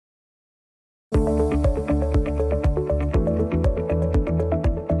Doctor,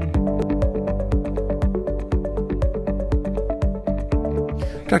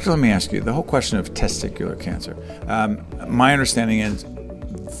 let me ask you, the whole question of testicular cancer. My understanding is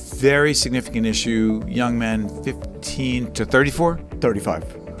very significant issue, young men 15 to 34?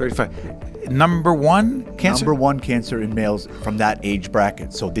 35. 35. Number one cancer? Number one cancer in males from that age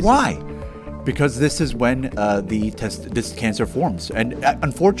bracket. So this Why? Because this is when this cancer forms. And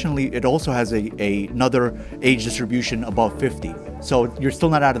unfortunately, it also has another age distribution above 50. So you're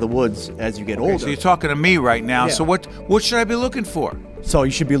still not out of the woods as you get older. So you're talking to me right now. Yeah. So what should I be looking for? So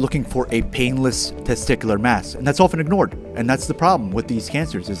you should be looking for a painless testicular mass, and that's often ignored. And that's the problem with these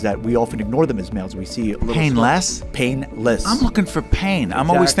cancers, is that we often ignore them as males. We see a little Painless? Painless. I'm looking for pain.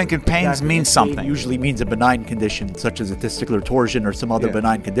 I'm always thinking pain means something. Pain usually means a benign condition, such as a testicular torsion or some other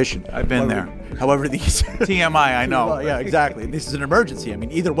benign condition. I've been there. However, these TMI, I know. Yeah, exactly. This is an emergency. I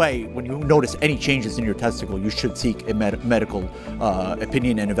mean, either way, when you notice any changes in your testicle, you should seek a medical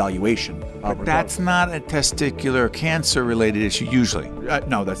opinion and evaluation. But that's not a testicular cancer-related issue usually.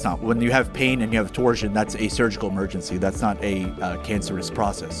 No, that's not. When you have pain and you have torsion, that's a surgical emergency. That's not a cancerous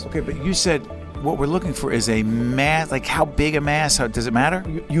process. Okay, but you said what we're looking for is a mass. Like, how big a mass? Does it matter?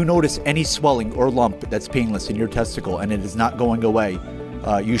 You notice any swelling or lump that's painless in your testicle and it is not going away,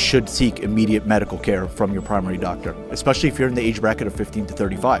 you should seek immediate medical care from your primary doctor, especially if you're in the age bracket of 15 to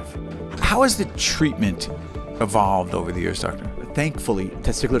 35. How has the treatment evolved over the years, doctor? Thankfully,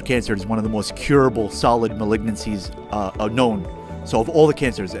 testicular cancer is one of the most curable solid malignancies known. So of all the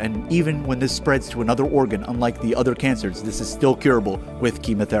cancers, and even when this spreads to another organ, unlike the other cancers, this is still curable with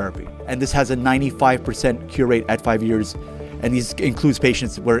chemotherapy. And this has a 95% cure rate at 5 years, and these includes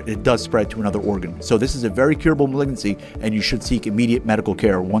patients where it does spread to another organ. So this is a very curable malignancy, and you should seek immediate medical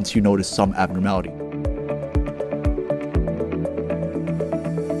care once you notice some abnormality.